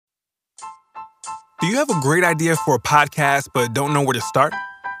Do you have a great idea for a podcast but don't know where to start?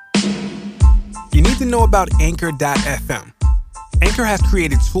 You need to know about Anchor.fm. Anchor has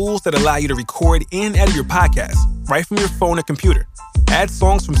created tools that allow you to record and edit your podcast right from your phone or computer. Add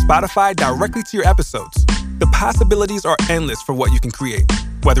songs from Spotify directly to your episodes. The possibilities are endless for what you can create,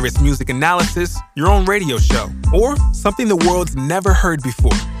 whether it's music analysis, your own radio show, or something the world's never heard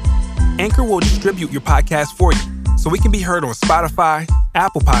before. Anchor will distribute your podcast for you, so it can be heard on Spotify,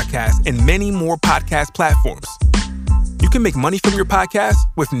 Apple Podcasts, and many more podcast platforms. You can make money from your podcast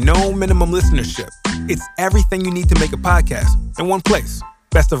with no minimum listenership. It's everything you need to make a podcast in one place.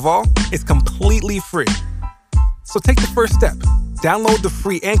 Best of all, it's completely free. So take the first step. Download the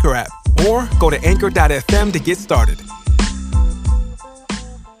free Anchor app or go to anchor.fm to get started.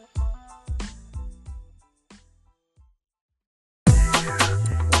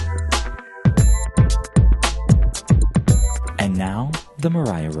 And now, the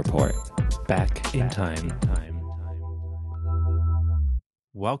Mariah Report. Back in Time.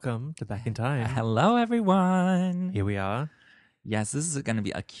 Welcome to Back in Time. Hello, everyone. Here we are. Yes, this is going to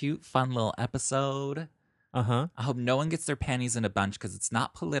be a cute, fun little episode. Uh-huh. I hope no one gets their panties in a bunch because it's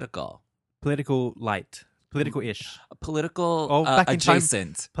not political. Political light. Political-ish. Political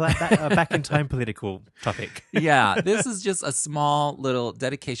adjacent. Back in Time political topic. Yeah, this is just a small little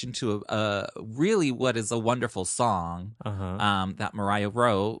dedication to really what is a wonderful song that Mariah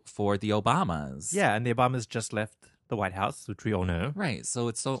wrote for the Obamas. Yeah, and the Obamas just left the White House, which we all know. Right, so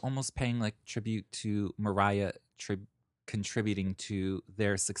it's almost paying like tribute to Mariah contributing to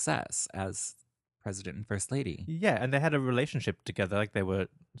their success as President and First Lady. Yeah, and they had a relationship together. Like they were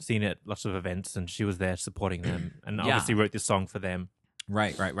seen at lots of events, and she was there supporting them, and obviously wrote this song for them.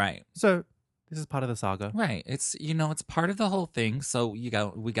 Right. So this is part of the saga. Right. It's it's part of the whole thing. So we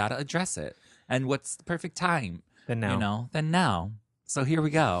got to address it. And what's the perfect time? Then now. Then now. So here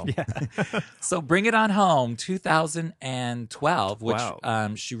we go. Yeah. So Bring It On Home, 2012, which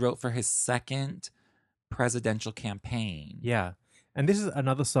Wow. she wrote for his second presidential campaign. Yeah, and this is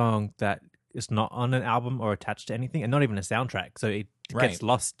another song that is not on an album or attached to anything, and not even a soundtrack, so it gets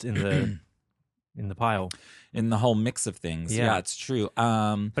lost in the pile, in the whole mix of things. Yeah, it's true.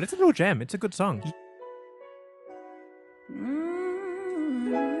 But it's a real gem. It's a good song.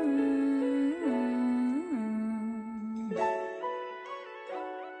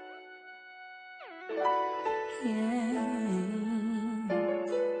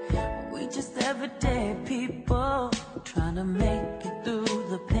 We just everyday people trying to make it through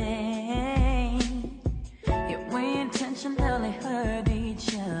the pain. Yet we intentionally hurt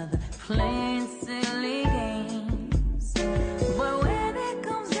each other, playing silly games. But when it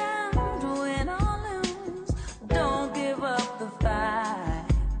comes down to win or lose, don't give up the fight.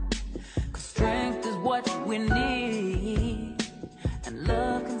 'Cause strength is what we need, and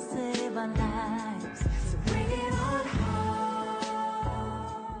love can save our lives. So bring it on home.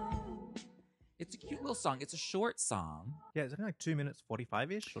 It's a cute little song. It's a short song. Yeah, it's only like 2 minutes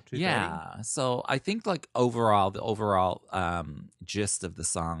 45-ish or 2:30. Yeah. So I think like the overall gist of the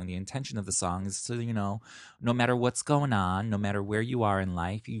song, the intention of the song is to, no matter what's going on, no matter where you are in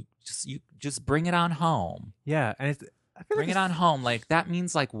life, you just bring it on home. Yeah, and I feel Bring like it on home. Like that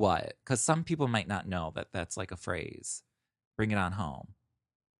means like what? Because some people might not know that that's like a phrase. Bring it on home.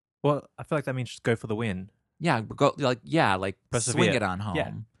 Well, I feel like that means just go for the win. Yeah, like Persevere. swing it on home.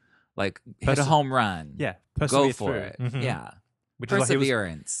 Yeah. Like hit a home run. Yeah, Go persevere for through. it. Mhm. Yeah. Which is what he was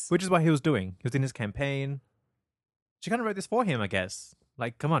Perseverance. Which is what he was doing. He was in his campaign. She kind of wrote this for him, I guess.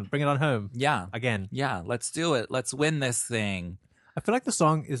 Like, come on, bring it on home. Yeah. Again. Yeah, let's do it. Let's win this thing. I feel like the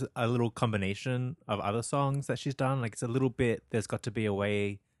song is a little combination of other songs that she's done. Like, it's a little bit, there's got to be a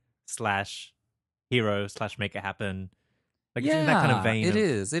way / hero / make it happen. Like, it's in that kind of vein. It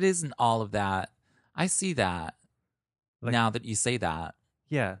is. It isn't all of that. I see that Like- now that you say that.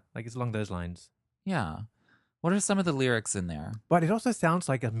 Yeah, like it's along those lines. Yeah. What are some of the lyrics in there? But it also sounds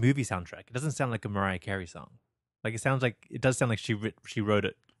like a movie soundtrack. It doesn't sound like a Mariah Carey song. Like, it does sound like she wrote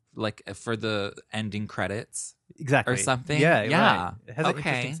it. Like for the ending credits Exactly. or something? Yeah, Yeah. right. It has an Okay.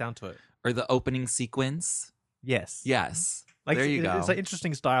 interesting sound to it. or the opening sequence? Yes. Yes. Like, there you go. It's an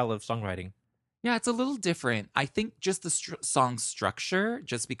interesting style of songwriting. Yeah, it's a little different. I think just the song structure,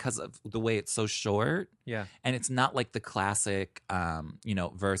 just because of the way it's so short, Yeah. and it's not like the classic,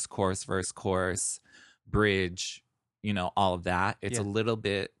 verse, chorus, bridge, all of that. It's a Yeah. little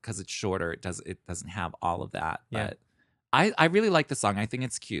bit, because it's shorter. It doesn't have all of that. Yeah. But I really like the song. I think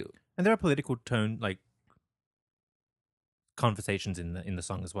it's cute. And there are political tone, like, conversations in the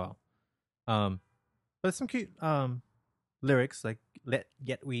song as well. But there's some cute lyrics, like,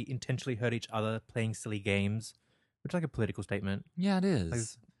 yet we intentionally hurt each other playing silly games, which is like a political statement. Yeah, it is. Like,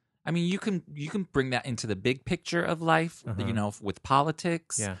 I mean, you can bring that into the big picture of life, you know, with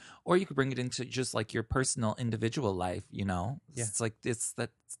politics, Yeah. or you could bring it into just like your personal individual life, you know. Yeah. It's like it's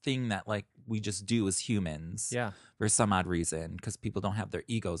that thing that like we just do as humans, Yeah. for some odd reason, because people don't have their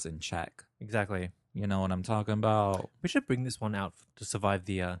egos in check. Exactly. You know what I'm talking about? We should bring this one out to survive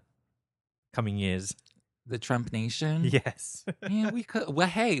the coming years. The Trump Nation. Yes. Yeah, we could. Well,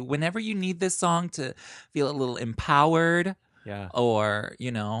 hey, whenever you need this song to feel a little empowered, Yeah. or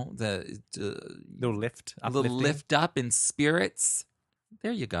you know, Little lift. a little uplifting. lift up in spirits.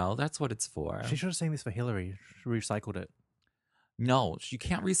 There you go. That's what it's for. She should have sang this for Hillary. She recycled it. No, you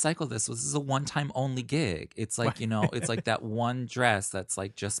can't recycle this. This is a one-time only gig. It's like, you know, it's like that one dress that's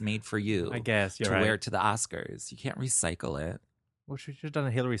like just made for you I guess you're to right. wear to the Oscars. You can't recycle it. Well, she should have done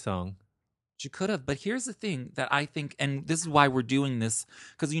a Hillary song. She could have, but here's the thing that I think, and this is why we're doing this,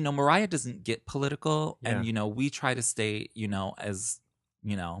 because, you know, Mariah doesn't get political, Yeah. and, you know, we try to stay, you know, as,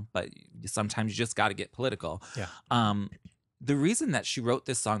 you know, but sometimes you just got to get political. Yeah. The reason that she wrote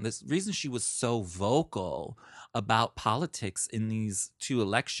this song, this reason she was so vocal about politics in these 2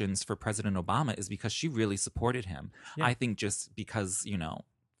 elections for President Obama is because she really supported him. Yeah. I think just because, you know,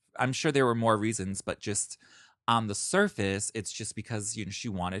 I'm sure there were more reasons, but just on the surface, it's just because, you know, she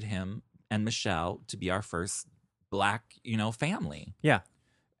wanted him and Michelle to be our first Black, you know, family, Yeah.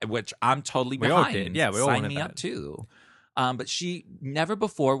 which I'm totally We all behind. did. Yeah, we all Sign wanted me that. up too. But she never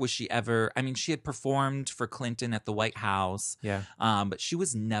before was she ever. I mean, she had performed for Clinton at the White House. Yeah. But she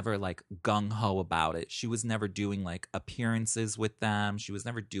was never like gung ho about it. She was never doing like appearances with them. She was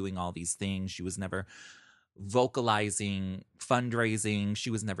never doing all these things. She was never vocalizing, fundraising. She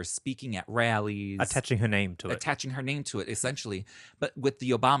was never speaking at rallies, Attaching her name to it. attaching her name to it, essentially. But with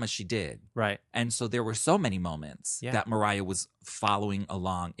the Obama, she did. Right. And so there were so many moments Yeah. that Mariah was following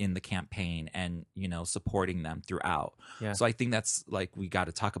along in the campaign and, you know, supporting them throughout. Yeah. So I think that's like, we got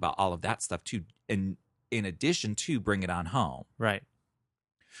to talk about all of that stuff too. And in addition to Bring It On Home. Right.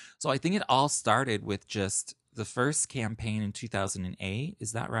 So I think it all started with just the first campaign in 2008.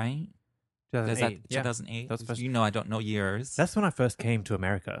 Is that right? Is that 2008. Yeah. 2008? That's first- You know, I don't know years. That's when I first came to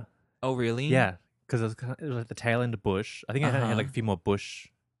America. Oh, really? Yeah. Because it was at the tail end of Bush. I think I had Uh-huh. like a few more Bush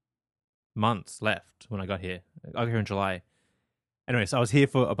months left when I got here. I got here in July. Anyway, so I was here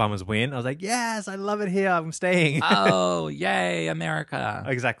for Obama's win. I was like, yes, I love it here. I'm staying. Oh, yay, America.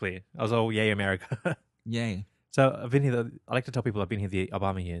 Exactly. I was all, yay, America. Yay. So I've been here. I like to tell people I've been here the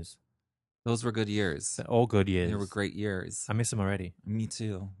Obama years. Those were good years. They're all good years. They were great years. I miss them already. Me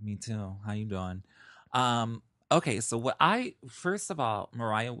too. Me too. How you doing? Okay, so first of all,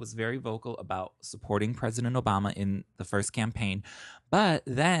 Mariah was very vocal about supporting President Obama in the first campaign, but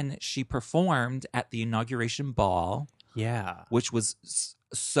then she performed at the inauguration ball, Yeah. which was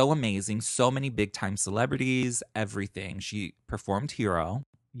so amazing. So many big time celebrities, everything. She performed Hero.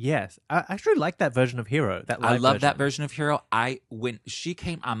 Yes. I actually like that version of Hero. That I live love that version of Hero. When she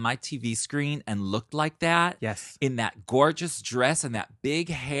came on my TV screen and looked like that, Yes. in that gorgeous dress and that big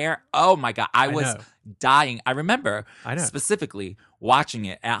hair. Oh my God. I was know. dying. I remember I know. specifically watching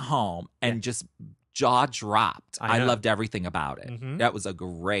it at home and just jaw dropped. I I know. loved everything about it. Mhm. That was a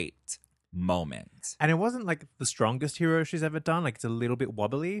great moment. And it wasn't like the strongest Hero she's ever done. Like it's a little bit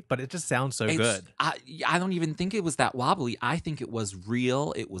wobbly, but it just sounds so good. I don't even think it was that wobbly. I think it was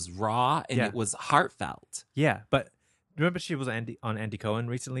real. It was raw and Yeah. it was heartfelt. Yeah. But remember she was on Andy Cohen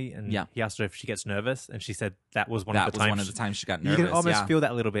recently and Yeah. he asked her if she gets nervous and she said that was one That of the was times. one of the times she got You nervous. can almost yeah. feel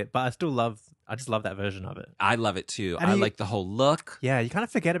that a little bit, but I just love that version of it. I love it too. And I you- like the whole look. Yeah, you kind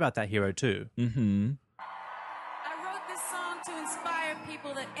of forget about that Hero too. Mm-hmm. I wrote this song to inspire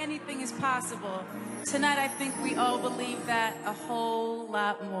people that anything is possible. Tonight, I think we all believe that a whole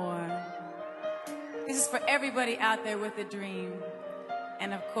lot more. This is for everybody out there with a dream.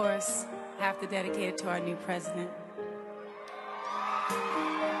 And of course, I have to dedicate it to our new president.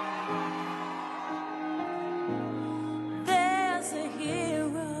 There's a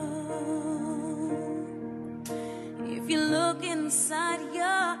hero. If you look inside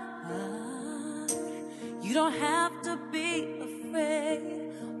your heart, you don't have to be afraid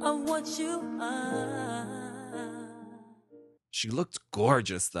of what you are. She looked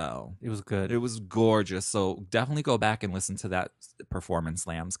gorgeous though. It was good. It was gorgeous. So definitely go back and listen to that performance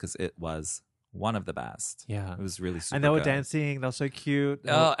slams because it was one of the best. Yeah. It was really super And they were good. dancing. They were so cute.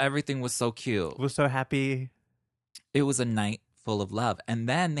 Oh, everything was so cute. We were so happy. It was a night full of love. And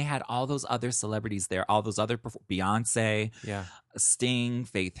then they had all those other celebrities there, all those other Beyonce, Yeah. Sting,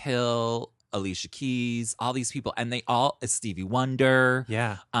 Faith Hill, Alicia Keys, all these people, and they all Stevie Wonder.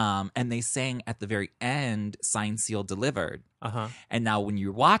 Yeah. And they sang at the very end, Signed, Sealed, Delivered. Uh-huh. And now when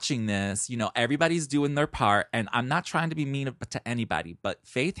you're watching this, you know, everybody's doing their part. And I'm not trying to be mean to anybody, but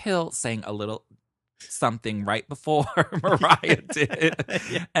Faith Hill sang a little something right before Mariah did.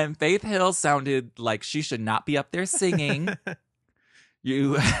 Yeah. And Faith Hill sounded like she should not be up there singing.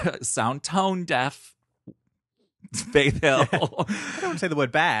 You sound tone deaf, Faith Hill. I don't want to say the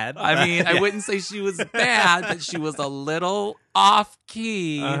word bad. I mean, I Yeah. wouldn't say she was bad, but she was a little off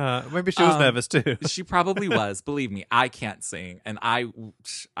key. Maybe she was nervous too. She probably was. Believe me, I can't sing, and I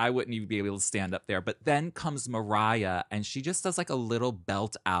wouldn't even be able to stand up there. But then comes Mariah, and she just does like a little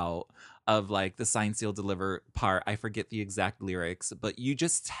belt out of like the Sign, Seal, Deliver part. I forget the exact lyrics, but you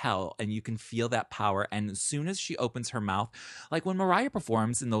just tell and you can feel that power. And as soon as she opens her mouth, like when Mariah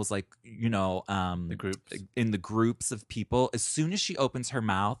performs in those like, you know, The groups. in the groups of people, as soon as she opens her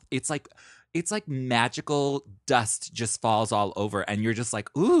mouth, it's like magical dust just falls all over and you're just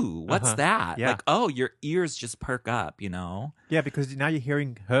like, ooh, what's that? Yeah. Like, oh, your ears just perk up, you know? Yeah, because now you're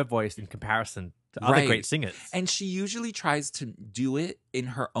hearing her voice in comparison to other Right. great singers. And she usually tries to do it in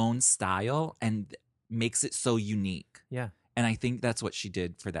her own style and makes it so unique. Yeah. And I think that's what she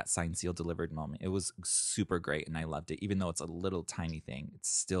did for that Signed, Sealed, Delivered moment. It was super great and I loved it. Even though it's a little tiny thing, it's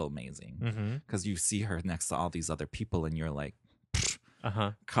still amazing. Because you see her next to all these other people and you're like,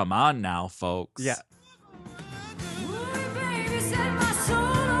 come on now, folks. Yeah.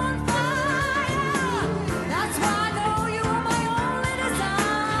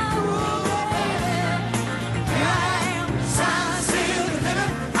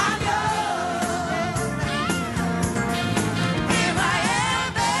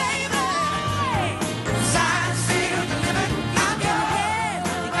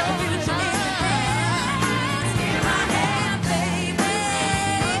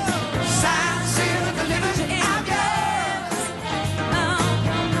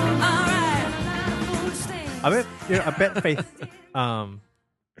 I bet Faith.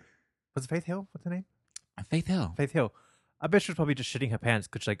 Was it Faith Hill? What's her name? Faith Hill. Faith Hill. I bet she was probably just shitting her pants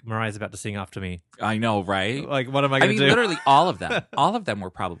because like Mariah's about to sing after me. I know, right? Like, what am I I going mean, to do? literally all of them. All of them were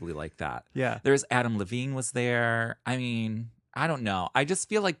probably like that. Yeah. There's Adam Levine was there. I mean, I don't know. I just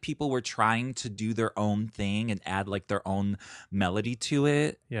feel like people were trying to do their own thing and add like their own melody to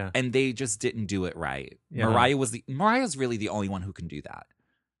it. Yeah. And they just didn't do it right. Yeah. Mariah's really the only one who can do that.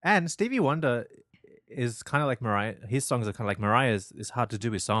 And Stevie Wonder is kind of like Mariah. His songs are kind of like Mariah's. It's hard to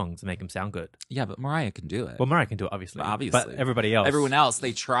do his songs and make them sound good. Yeah, but Mariah can do it. Well, Mariah can do it, obviously. Obviously. But everybody else. Everyone else,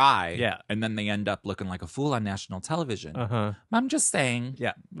 they try. Yeah. And then they end up looking like a fool on national television. Uh-huh. I'm just saying.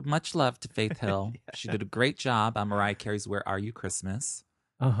 Yeah. Much love to Faith Hill. She did a great job on Mariah Carey's Where Are You Christmas.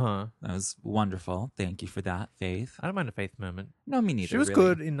 Uh-huh. That was wonderful. Thank you for that, Faith. I don't mind a Faith moment. No, me neither. She was really.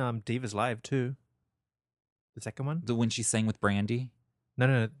 good in Divas Live, too. The second one? When she sang with Brandy?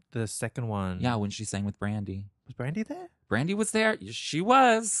 No, the second one. Yeah, when she sang with Brandy. Was Brandy there? Brandy was there. She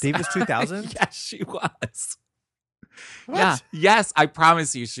was. Divas 2000? Yes, she was. What? Yeah. Yes, I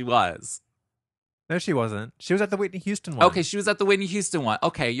promise you she was. No, she wasn't. She was at the Whitney Houston one. Okay, she was at the Whitney Houston one.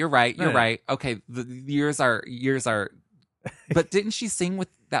 Okay, you're right. You're No. right. Okay, the years are. But didn't she sing with?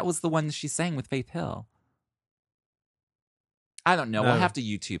 That was the one that she sang with Faith Hill. I don't know. No. We'll have to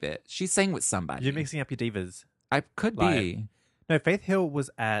YouTube it. She sang with somebody. You're mixing up your divas. I could Live. be. No, Faith Hill was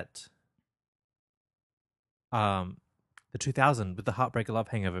at the 2000 with the Heartbreaker Love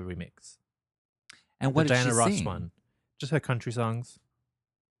Hangover remix. And what the did Diana she Ross sing? one. Just her country songs.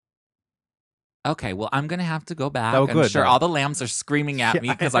 Okay, well, I'm gonna have to go back. They were I'm good, sure though. all the lambs are screaming at Yeah, me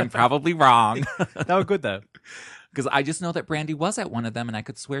because I'm probably wrong. They were good though. Because I just know that Brandy was at one of them, and I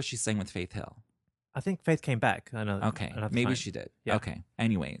could swear she sang with Faith Hill. I think Faith came back. I know. Okay, I'll have to maybe find- she did. Yeah. Okay.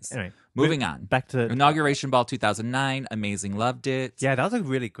 Anyways, Anyway, moving on. back to Inauguration Ball 2009. Amazing, loved it. Yeah, that was a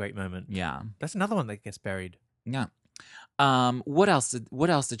really great moment. Yeah. That's another one that gets buried. Yeah. What else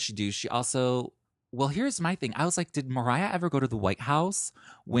did she do? She also, well, here's my thing. I was like, did Mariah ever go to the White House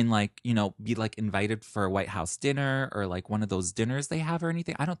when, like, you know, be like invited for a White House dinner or like one of those dinners they have or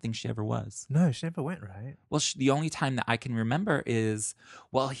anything? I don't think she ever was. No, she never went, right? Well, the only time that I can remember is,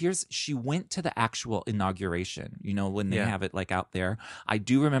 well, she went to the actual inauguration, you know, when they Yeah. have it like out there. I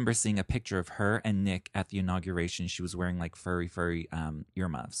do remember seeing a picture of her and Nick at the inauguration. She was wearing like furry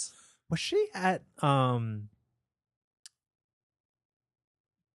earmuffs. Was she at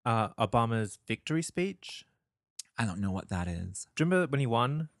Obama's victory speech? I don't know what that is. Do you remember when he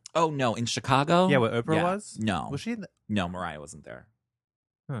won? Oh, no, in Chicago? Yeah, where Oprah Yeah. was? No. Was she in the... No, Mariah wasn't there.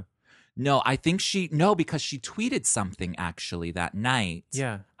 Huh. No, I think because she tweeted something actually that night.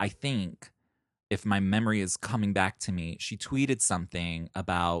 Yeah. I think. if my memory is coming back to me, she tweeted something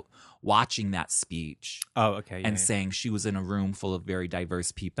about watching that speech Oh, okay. Yeah, and yeah. saying she was in a room full of very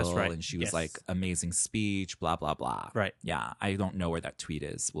diverse people. That's right. And she was Yes. like, amazing speech, blah, blah, blah. Right. Yeah. I don't know where that tweet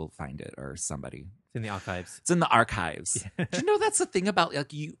is. We'll find it or somebody. It's in the archives. It's in the archives. Yeah. Do you know that's the thing about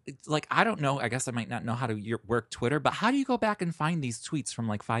like you? It's like I don't know. I guess I might not know how to work Twitter, but how do you go back and find these tweets from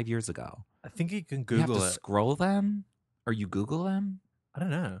like 5 years ago? I think you can You Google have to it. scroll them, or you Google them. I don't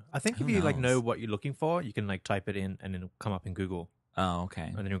know. I think Who if you like know knows? what you're looking for, you can like type it in and it'll come up in Google, Oh, okay.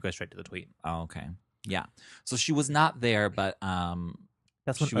 and then it'll go straight to the tweet. Oh, okay. Yeah. So she was not there, but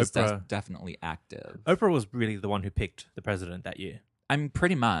That's when she was Oprah. definitely active. Oprah was really the one who picked the president that year. I mean,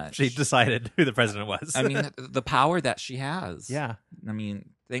 pretty much. She decided who the president was. I mean, the power that she has. yeah, I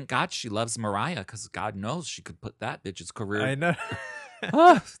mean, thank God she loves Mariah because God knows she could put that bitch's career. I know.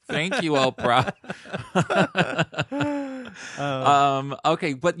 Oh, thank you, Oprah.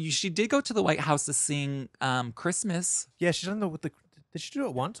 Okay, but she did go to the White House to sing Christmas. Yeah, she's done did she do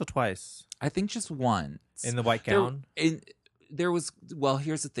it once or twice I think just once. in the white gown? Well,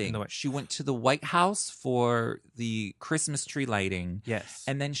 here's the thing. the White- She went to the White House for the Christmas tree lighting. Yes,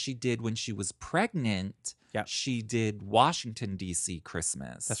 And then she did, when she was pregnant, Yep. she did Washington, D.C.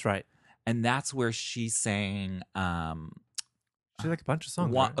 Christmas. that's right. And that's where she sang She did like a bunch of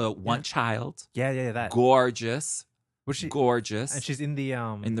songs. One, right? One Child. yeah, that. Gorgeous. Was she? Gorgeous. And she's in the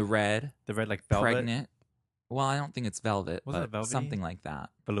red. red like velvet, Pregnant. Well, I don't think it's velvet, Was it but velvety? something like that.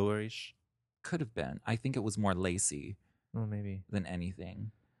 velourish. Could have been. I think it was more lacy Oh, maybe. than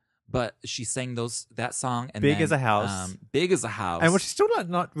anything. But she sang that song and Big then, as a House. Big as a House. And was she still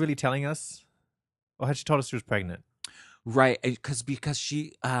not really telling us, or had she told us she was pregnant? Right, because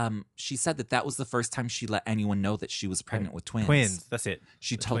she said that was the first time she let anyone know that she was pregnant with twins. Twins. That's it.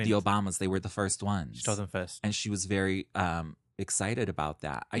 She The told the twins. Obamas they were the first ones. She told them first. and she was very excited about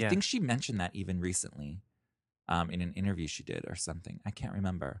that. I Yeah. think she mentioned that even recently, in an interview she did or something. I can't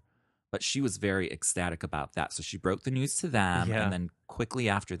remember, but she was very ecstatic about that. So she broke the news to them, Yeah. and then quickly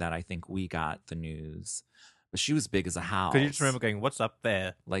after that, I think we got the news. But she was big as a house. Because you just remember going, "What's up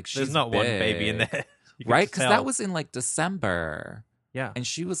there?" like she's There's not one baby in big. there, You could right? just Because tell. that was in like December, yeah. and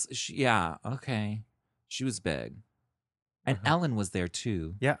she was okay. She was big, and Uh-huh. Ellen was there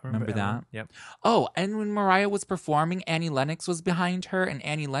too. Yeah, Remember that? Ellen? Yep. Oh, and when Mariah was performing, Annie Lennox was behind her, and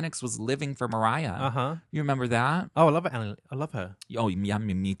Annie Lennox was living for Mariah. Uh huh. You remember that? Oh, I love it. I love her. Oh, yeah,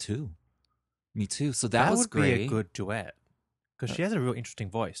 me too. Me too. So that was would great. be a good duet because she has a real interesting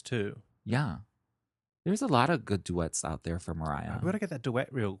voice too. Yeah. There's a lot of good duets out there for Mariah. We gotta get that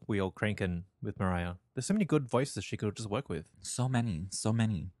duet wheel cranking with Mariah. There's so many good voices she could just work with. So many.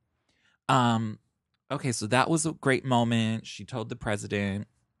 Okay, so that was a great moment. She told the president.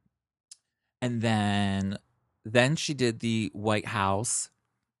 And then she did the White House,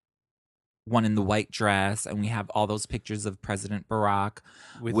 one in the white dress, and we have all those pictures of President Barack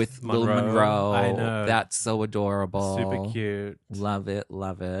with Lil Monroe. I know. That's so adorable. Super cute. Love it.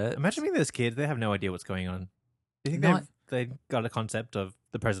 Imagine being those kids. They have no idea what's going on. Do you think No, they got a concept of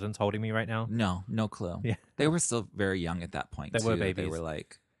the president's holding me right now? No clue. Yeah. They were still very young at that point. They were too. They babies. were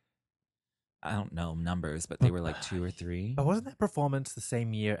like, I don't know numbers, but they were like 2 or 3. But wasn't that performance the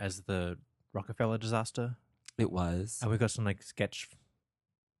same year as the Rockefeller disaster? It was. And we got some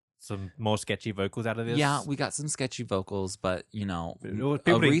more sketchy vocals out of this. Yeah, we got some sketchy vocals, but People-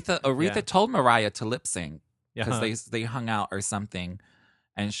 Aretha told Mariah to lip sync because Uh-huh. they hung out or something,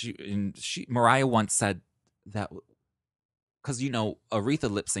 and Mariah once said that because Aretha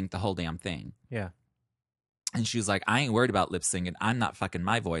lip synced the whole damn thing, Yeah. and she was like, I ain't worried about lip syncing. I'm not fucking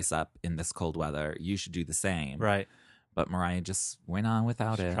my voice up in this cold weather. You should do the same. Right. But Mariah just went on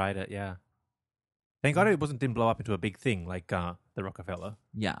without She it. tried it, yeah. Thank God it didn't blow up into a big thing like the Rockefeller.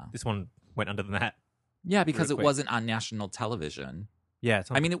 Yeah, This one went under the mat. yeah, because Real it quick. wasn't on national television. Yeah, it's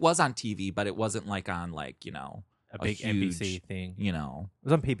I mean, it was on TV, but it wasn't like on a a big huge, NBC thing. you It know,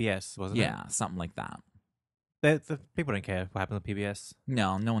 was on PBS, wasn't it? yeah, something like that. The people don't care what happened on PBS.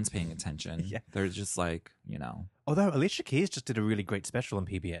 No one's paying attention. Yeah. They're just like, Although Alicia Keys just did a really great special on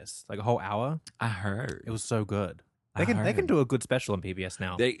PBS, like a whole hour. I heard. It was so good. I They can heard. do a good special on PBS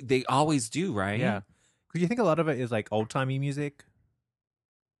now. They always do, right? Yeah. Because you think a lot of it is like old timey music.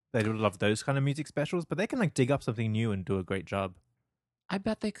 They do love those kind of music specials, but they can like dig up something new and do a great job. I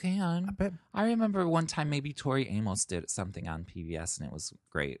bet they can. I bet. I remember one time maybe Tori Amos did something on PBS and it was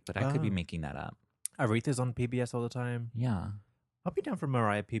great, but I could be Oh. making that up. Aretha's on PBS all the time. Yeah, I'll be down for a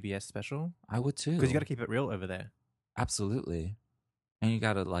Mariah PBS special I would too. because you got to keep it real over there. Absolutely. And you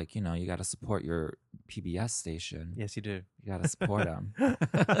got to you got to support your PBS station. Yes, you do. You got to support them.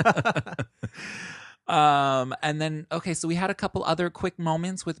 And then okay, so we had a couple other quick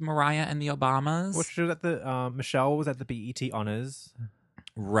moments with Mariah and the Obamas. Which was at the Michelle was at the BET Honors.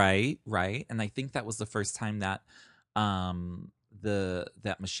 Right. And I think that was the first time that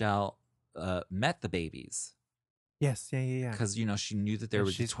that Michelle met the babies. Yes, yeah. Because she knew that there And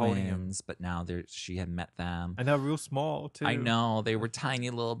were she's holding him. twins, but now she had met them. And they're real small too. I know they were tiny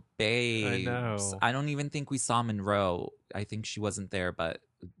little babes. know. I don't even think we saw Monroe. I think she wasn't there, but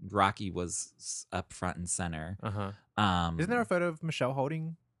Rocky was up front and center. Isn't there a photo of Michelle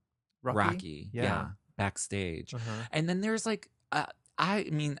holding Rocky? Yeah, backstage. Uh-huh. And then there's like, I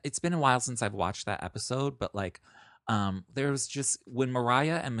mean, it's been a while since I've watched that episode, but like, there was just when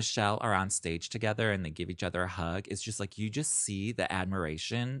Mariah and Michelle are on stage together and they give each other a hug, it's just like you just see the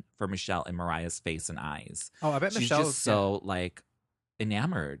admiration for Michelle in Mariah's face and eyes. Oh, I bet She's Michelle's just so like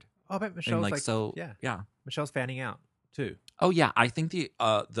enamored. Oh, I bet Michelle's and like so yeah. yeah. Michelle's fanning out too. Oh yeah, I think the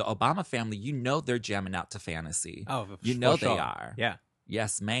Obama family, they're jamming out to Fantasy. Oh, they sure. are. Yeah.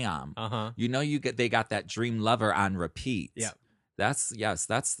 Yes, ma'am. Uh-huh. They got that Dream Lover on repeat. Yeah. That's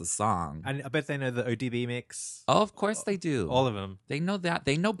the song. And I bet they know the ODB mix. Oh, of course they do. All of them. They know that.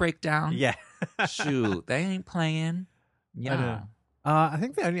 They know Breakdown. Yeah. Shoot, they ain't playing. Yeah. I know. I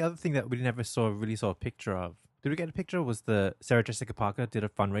think the only other thing that we never really saw a picture of. Did we get a picture? Was the Sarah Jessica Parker did a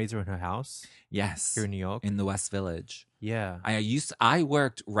fundraiser in her house Yes. here in New York? In the West Village. Yeah. I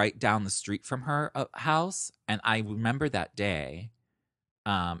worked right down the street from her house, and I remember that day.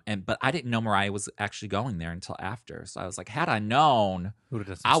 But I didn't know Mariah was actually going there until after. So I was like, had I known,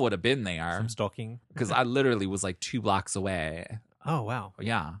 I would have been there. Some stalking. Because I literally was like 2 blocks away. Oh, wow.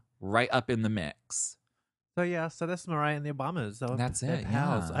 Yeah. Right up in the mix. So that's Mariah and the Obamas. So That's they're it,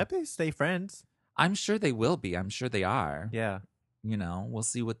 pals. yeah. I hope they stay friends. I'm sure they will be. I'm sure they are. Yeah. We'll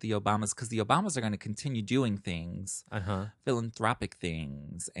see what the Obamas, because the Obamas are going to continue doing things, philanthropic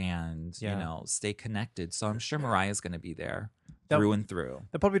things, and, stay connected. So I'm sure Mariah's going to be there through and through.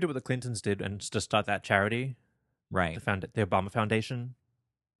 They'll probably do what the Clintons did and just start that charity. Right. The Obama Foundation.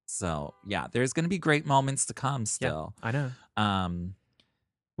 So, yeah, there's going to be great moments to come still. Yeah, I know.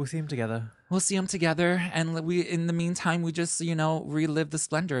 We'll see them together. We'll see them together. And in the meantime, we just, relive the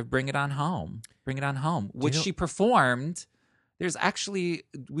splendor of Bring It On Home. Bring It On Home, which she performed. There's actually,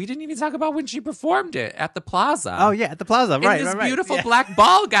 we didn't even talk about when she performed it at the Plaza. Oh, yeah, at the Plaza. Right, in this right. beautiful black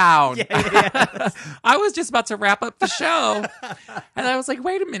ball gown. Yeah. I was just about to wrap up the show. And I was like,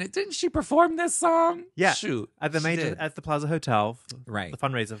 wait a minute. Didn't she perform this song? Yeah. Shoot. At the Plaza Hotel. Right. The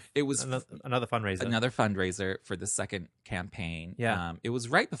fundraiser. It was another fundraiser. Another fundraiser for the second campaign. Yeah. It was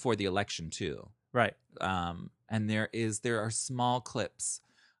right before the election, too. Right. And there are small clips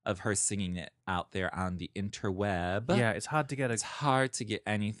of her singing it out there on the interweb. Yeah, it's hard to get It's hard to get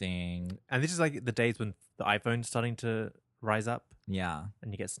anything. And this is like the days when the iPhone's starting to rise up. Yeah.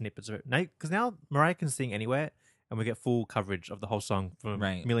 And you get snippets of it. Because now Mariah can sing anywhere, and we get full coverage of the whole song from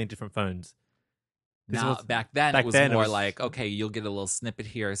a million different phones. Back then it was more like, okay, you'll get a little snippet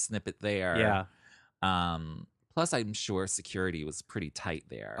here, a snippet there. Yeah. Plus, I'm sure security was pretty tight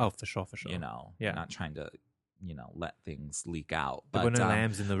there. Oh, for sure. Not trying to let things leak out. There were no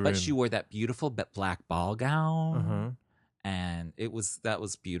lambs in the room. But she wore that beautiful black ball gown. And that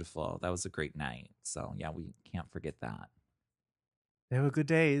was beautiful. That was a great night. So yeah, we can't forget that. They were good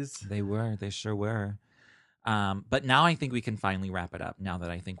days. They were. They sure were. But now I think we can finally wrap it up. Now that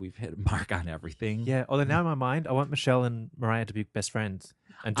I think we've hit a mark on everything. Yeah. Although now in my mind, I want Michelle and Mariah to be best friends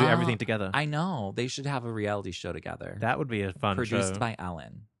and do everything together. I know. They should have a reality show together. That would be a fun show. Produced by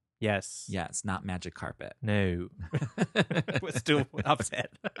Ellen. Yes. Yes, not Magic Carpet. No. We're still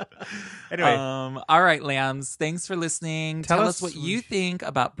upset. Anyway. All right, lambs. Thanks for listeing. Tell us what you think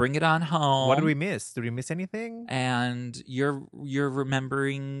about Bring It On Home. What did we miss? Did we miss anything? And your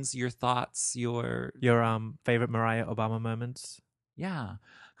rememberings, your thoughts, your favorite Mariah Obama moments. Yeah.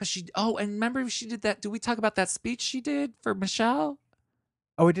 Because and remember she did that. Do we talk about that speech she did for Michelle?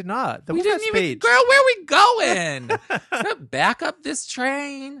 Oh, we did not. We didn't even, girl, where are we going? Back up this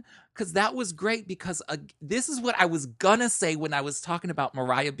train. Because that was great, because this is what I was going to say when I was talking about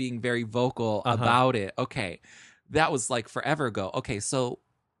Mariah being very vocal about it. Okay, that was like forever ago. Okay, so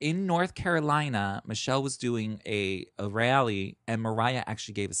in North Carolina, Michelle was doing a rally, and Mariah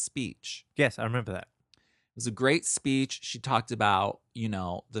actually gave a speech. Yes, I remember that. It was a great speech. She talked about,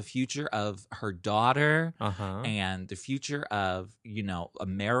 the future of her daughter and the future of,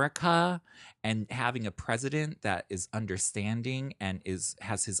 America, and having a president that is understanding and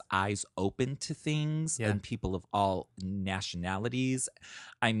has his eyes open to things and people of all nationalities.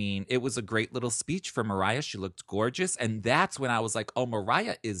 I mean, it was a great little speech for Mariah. She looked gorgeous. And that's when I was like, oh,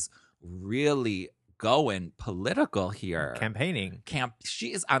 Mariah is really going political here. Campaigning.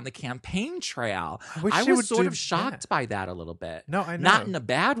 She is on the campaign trail. wish I she was would sort do of shocked by that a little bit. No, I know. Not in a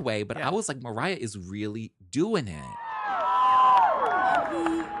bad way, but Yeah. I was like, Mariah is really doing it. And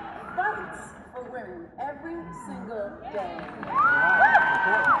he fights for women every single day.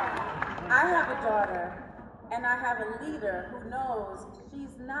 I have a daughter, and I have a leader who knows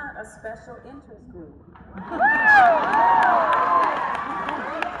she's not a special interest group.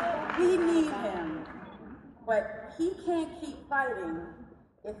 We need him, but he can't keep fighting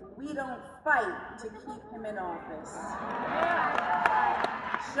if we don't fight to keep him in office.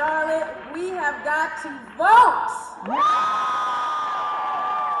 Charlotte, we have got to vote.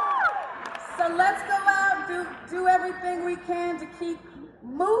 So let's go out and do everything we can to keep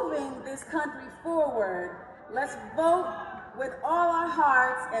moving this country forward. Let's vote with all our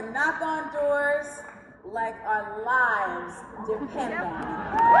hearts and knock on doors like our lives depend on it.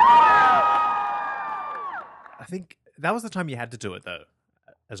 I think that was the time you had to do it, though,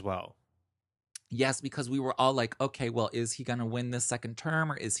 as well. Yes, because we were all like, okay, well, is he going to win this second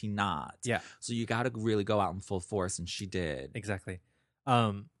term or is he not? Yeah. So you got to really go out in full force, and she did. Exactly.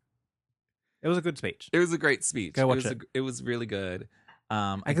 It was a good speech. It was a great speech. Go watch it. It was really good.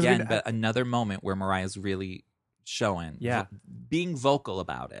 Because Again, but another moment where Mariah's really showing, Yeah. being vocal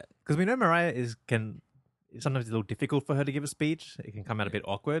about it. Because we know Mariah it's sometimes a little difficult for her to give a speech. It can come out a bit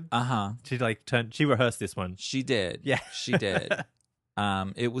awkward. She she rehearsed this one. She did. Yeah. She did.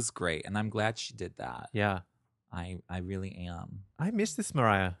 It was great, and I'm glad she did that. Yeah. I really am. I miss this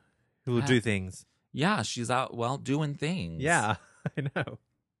Mariah who will do things. Yeah, she's out doing things. Yeah, I know.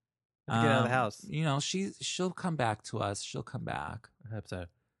 Get out of the house. You know, she'll come back to us. She'll come back. I hope so.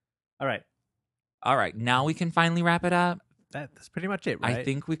 All right. All right, now we can finally wrap it up. That's pretty much it, right? I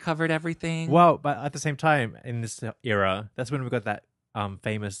think we covered everything. Well, but at the same time, in this era, that's when we got that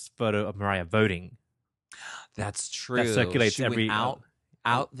famous photo of Mariah voting. That's true. That circulates she every went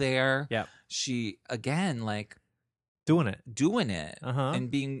out there. Yeah. She again Doing it.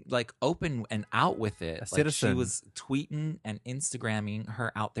 and being open and out with it. A citizen. She was tweeting and Instagramming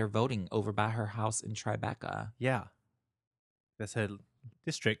her out there voting over by her house in Tribeca. Yeah. That's her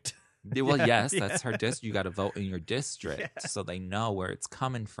district. Well, Yeah, yes, yeah. that's her district. You got to vote in your district so they know where it's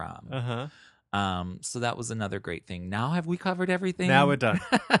coming from. So that was another great thing. Now have we covered everything? Now we're done.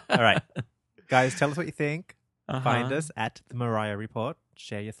 All right. Guys, tell us what you think. Uh-huh. Find us at The Mariah Report.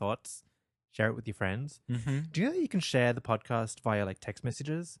 Share your thoughts. Share it with your friends. Mm-hmm. Do you know that you can share the podcast via text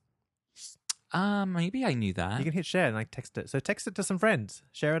messages? Maybe I knew that. You can hit share and text it. So text it to some friends.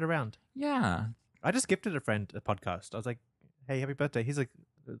 Share it around. Yeah. I just gifted a friend a podcast. I was like, hey, happy birthday. He's like,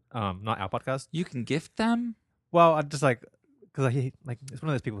 not our podcast. You can gift them? Well, I just because he it's one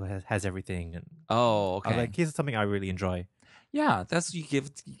of those people who has everything. And Oh, I okay. was like, here's something I really enjoy. Yeah, that's you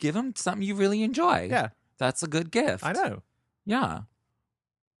give them something you really enjoy. Yeah. That's a good gift. I know. Yeah.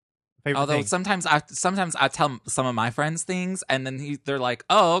 Favorite Although thing. sometimes I tell some of my friends things and then they're like,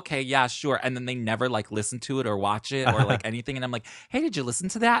 "Oh, okay, yeah, sure," and then they never listen to it or watch it or anything, and I'm like, "Hey, did you listen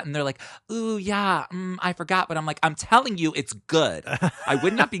to that?" And they're like, "Ooh, yeah, I forgot," but I'm like, "I'm telling you, it's good. I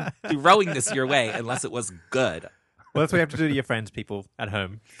would not be throwing this your way unless it was good." Well, that's what you have to do to your friends, people at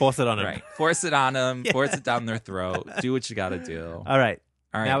home. Force it on them. Right? Force it on them. Force it down their throat. Do what you got to do. All right.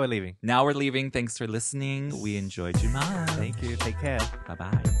 All right. Now we're leaving. Now we're leaving. Thanks for listening. We enjoyed you, Mom. Thank you. Take care. Bye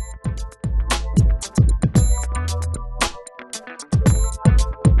bye.